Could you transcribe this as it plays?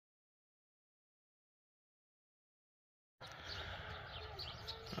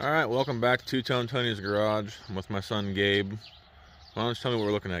Alright, welcome back to Two-Tone Tony's Garage. I'm with my son Gabe. Why don't you tell me what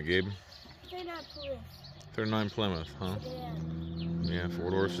we're looking at, Gabe? 39 Plymouth. 39 Plymouth, huh? Sedan. Yeah,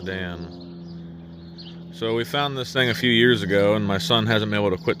 four-door sedan. So we found this thing a few years ago, and my son hasn't been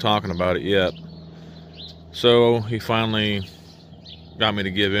able to quit talking about it yet. So he finally got me to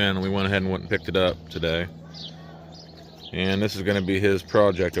give in, and we went ahead and went and picked it up today. And this is going to be his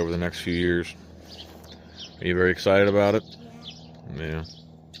project over the next few years. Are you very excited about it? Yeah.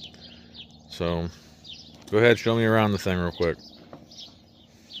 So, go ahead, show me around the thing real quick.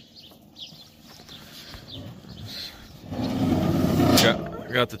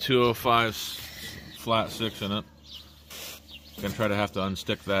 Got the 205 flat 6 in it. Gonna try to have to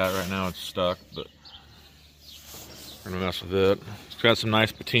unstick that. Right now it's stuck, but we're gonna mess with it. It's got some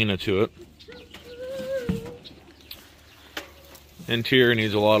nice patina to it. Interior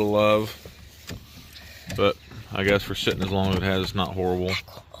needs a lot of love, but I guess for sitting as long as it has, it's not horrible.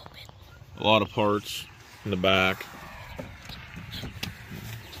 A lot of parts in the back.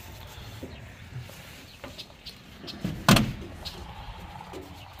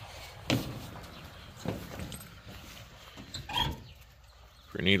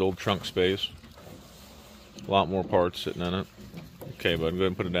 Pretty neat old trunk space. A lot more parts sitting in it. Okay, bud, go ahead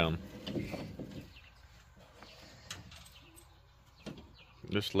and put it down.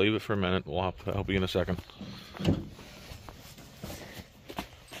 Just leave it for a minute. We'll help you in a second.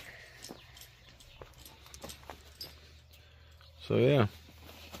 So yeah.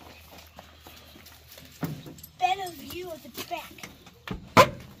 Better view of the back.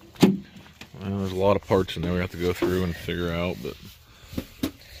 Well, there's a lot of parts in there we have to go through and figure out, but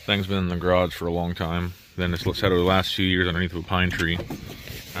thing's been in the garage for a long time. Then it's had over the last few years underneath of a pine tree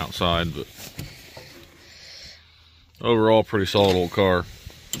outside, but overall pretty solid old car.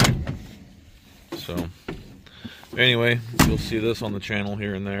 So anyway, you'll see this on the channel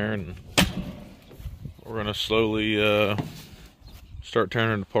here and there, and we're gonna slowly start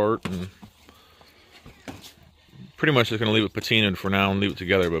tearing it apart, and pretty much just gonna leave it patinaed for now and leave it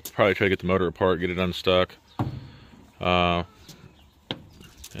together, but probably try to get the motor apart, get it unstuck, and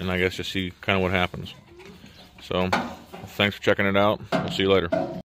I guess just see kind of what happens. So thanks for checking it out. I'll see you later.